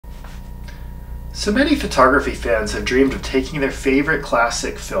So many photography fans have dreamed of taking their favorite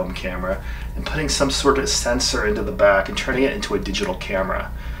classic film camera and putting some sort of sensor into the back and turning it into a digital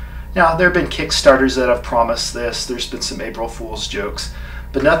camera. Now, there have been Kickstarters that have promised this, there's been some April Fool's jokes,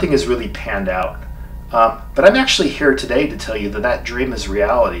 but nothing has really panned out. But I'm actually here today to tell you that that dream is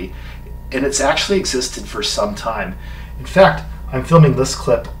reality, and it's actually existed for some time. In fact, I'm filming this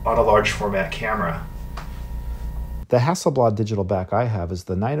clip on a large format camera. The Hasselblad digital back I have is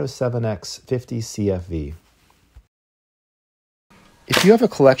the 907X50 CFV. If you have a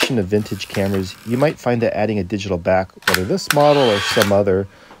collection of vintage cameras, you might find that adding a digital back, whether this model or some other,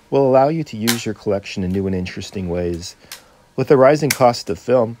 will allow you to use your collection in new and interesting ways. With the rising cost of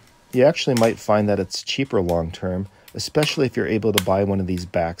film, you actually might find that it's cheaper long term, especially if you're able to buy one of these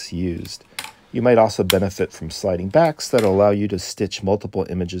backs used. You might also benefit from sliding backs that allow you to stitch multiple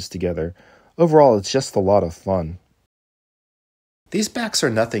images together. Overall, it's just a lot of fun. These backs are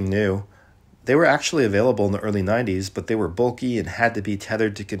nothing new. They were actually available in the early 90s, but they were bulky and had to be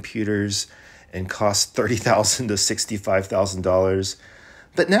tethered to computers and cost $30,000 to $65,000.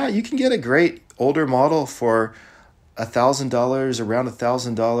 But now you can get a great older model for $1,000, around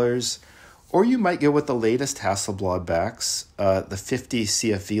 $1,000, or you might go with the latest Hasselblad backs, the 50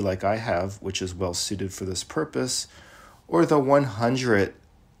 CFV like I have, which is well suited for this purpose, or the 100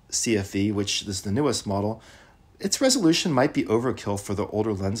 CFV, which is the newest model. Its resolution might be overkill for the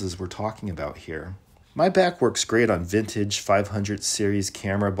older lenses we're talking about here. My back works great on vintage 500 series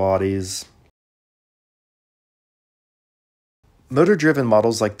camera bodies. Motor-driven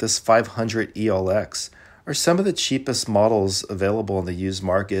models like this 500 ELX are some of the cheapest models available in the used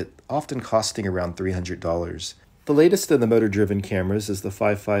market, often costing around $300. The latest in the motor-driven cameras is the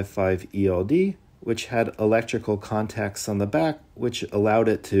 555 ELD, which had electrical contacts on the back, which allowed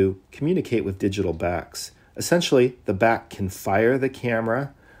it to communicate with digital backs. Essentially, the back can fire the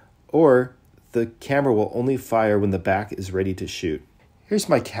camera, or the camera will only fire when the back is ready to shoot. Here's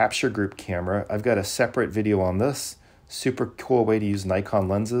my capture group camera. I've got a separate video on this. Super cool way to use Nikon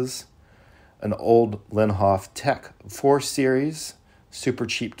lenses. An old Linhof Tech IV series, super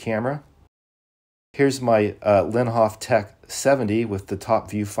cheap camera. Here's my Linhof Tech 70 with the top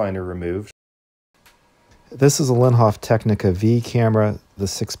viewfinder removed. This is a Linhof Technika V camera, the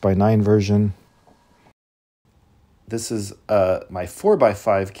 6x9 version. This is my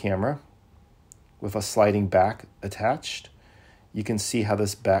 4x5 camera with a sliding back attached. You can see how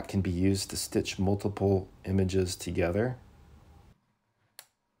this back can be used to stitch multiple images together.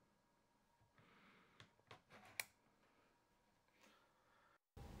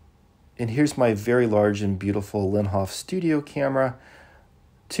 And here's my very large and beautiful Linhof Studio camera.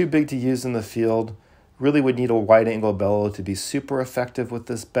 Too big to use in the field. Really would need a wide angle bellow to be super effective with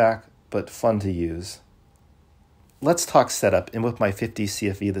this back, but fun to use. Let's talk setup, and with my 50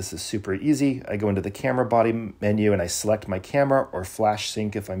 CFE this is super easy. I go into the camera body menu and I select my camera or flash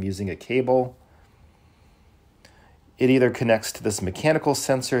sync if I'm using a cable. It either connects to this mechanical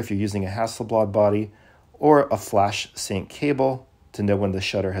sensor if you're using a Hasselblad body, or a flash sync cable to know when the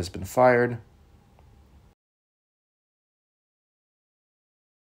shutter has been fired.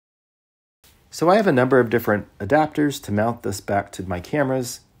 So I have a number of different adapters to mount this back to my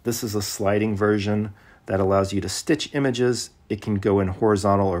cameras. This is a sliding version that allows you to stitch images. It can go in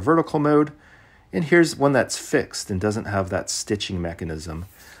horizontal or vertical mode. And here's one that's fixed and doesn't have that stitching mechanism.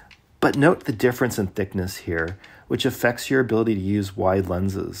 But note the difference in thickness here, which affects your ability to use wide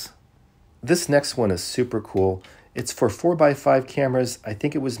lenses. This next one is super cool. It's for 4x5 cameras. I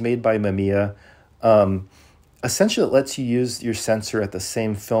think it was made by Mamiya. Essentially, it lets you use your sensor at the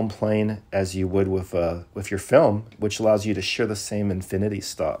same film plane as you would with your film, which allows you to share the same infinity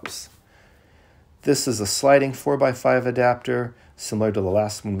stops. This is a sliding 4x5 adapter, similar to the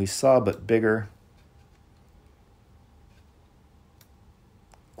last one we saw, but bigger.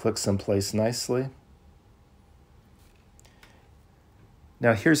 Clicks in place nicely.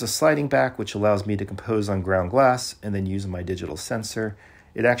 Now here's a sliding back, which allows me to compose on ground glass and then use my digital sensor.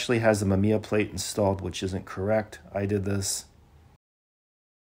 It actually has a Mamiya plate installed, which isn't correct. I did this.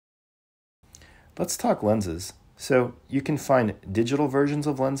 Let's talk lenses. So you can find digital versions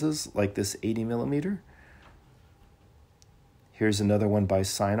of lenses like this 80mm. Here's another one by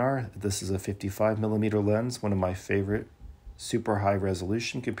Sinar. This is a 55mm lens, one of my favorite, super high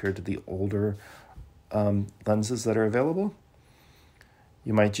resolution compared to the older lenses that are available.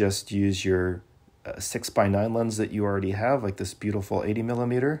 You might just use your 6x9 lens that you already have, like this beautiful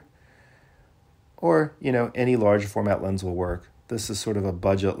 80mm, or any large format lens will work. This is sort of a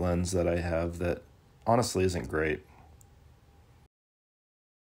budget lens that I have that honestly isn't great.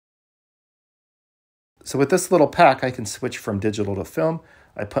 So with this little pack, I can switch from digital to film.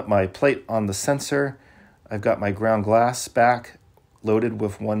 I put my plate on the sensor. I've got my ground glass back loaded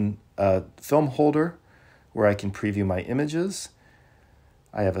with one film holder where I can preview my images.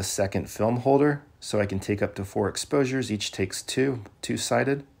 I have a second film holder so I can take up to 4 exposures. Each takes 2,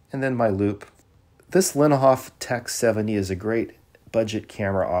 two-sided, and then my loop. This Linhof Tech 70 is a great budget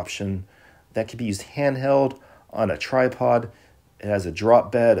camera option that can be used handheld on a tripod. It has a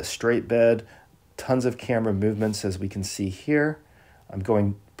drop bed, a straight bed, tons of camera movements as we can see here. I'm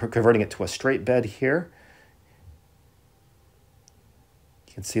converting it to a straight bed here.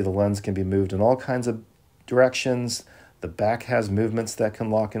 You can see the lens can be moved in all kinds of directions. The back has movements that can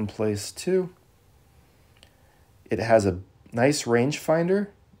lock in place too. It has a nice rangefinder,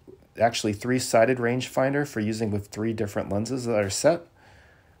 actually 3-sided rangefinder for using with 3 different lenses that are set.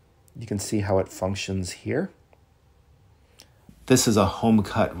 You can see how it functions here. This is a home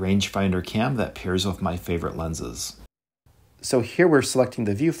cut rangefinder cam that pairs with my favorite lenses. So here we're selecting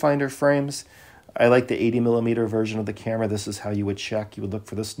the viewfinder frames. I like the 80mm version of the camera. This is how you would check. You would look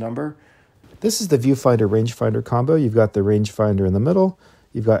for this number. This is the viewfinder rangefinder combo. You've got the rangefinder in the middle,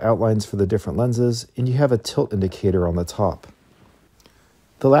 you've got outlines for the different lenses, and you have a tilt indicator on the top.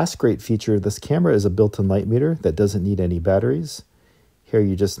 The last great feature of this camera is a built-in light meter that doesn't need any batteries. Here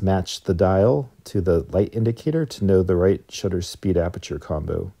you just match the dial to the light indicator to know the right shutter speed aperture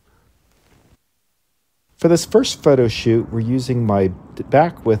combo. For this first photo shoot, we're using my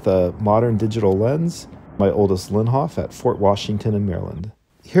back with a modern digital lens, my oldest Linhof at Fort Washington in Maryland.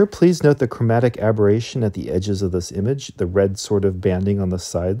 Here, please note the chromatic aberration at the edges of this image, the red sort of banding on the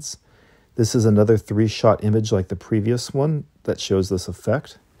sides. This is another 3-shot image like the previous one that shows this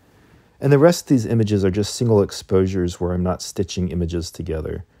effect. And the rest of these images are just single exposures where I'm not stitching images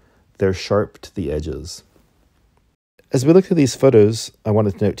together. They're sharp to the edges. As we look at these photos, I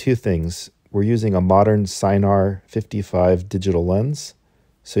wanted to note 2 things. We're using a modern Sinar 55 digital lens,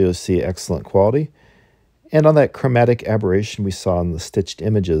 so you'll see excellent quality. And on that chromatic aberration we saw in the stitched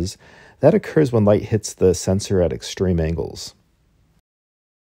images, that occurs when light hits the sensor at extreme angles.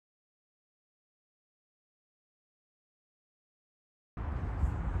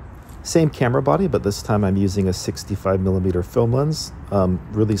 Same camera body, but this time I'm using a 65mm film lens,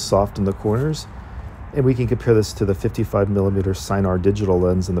 really soft in the corners. And we can compare this to the 55mm Sinar digital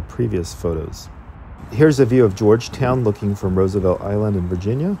lens in the previous photos. Here's a view of Georgetown looking from Roosevelt Island in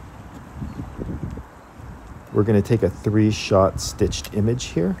Virginia. We're going to take a 3-shot stitched image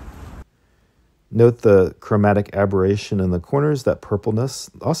here. Note the chromatic aberration in the corners, that purpleness.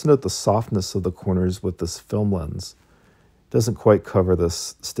 Also note the softness of the corners with this film lens. Doesn't quite cover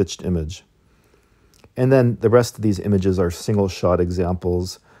this stitched image. And then the rest of these images are single shot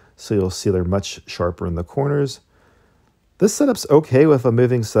examples, so you'll see they're much sharper in the corners. This setup's okay with a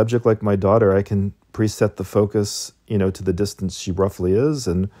moving subject like my daughter. I can preset the focus, to the distance she roughly is,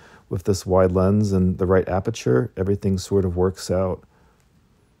 and with this wide lens and the right aperture, everything sort of works out.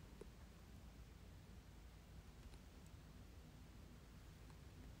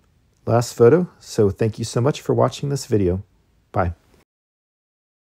 Last photo, so thank you so much for watching this video. Bye.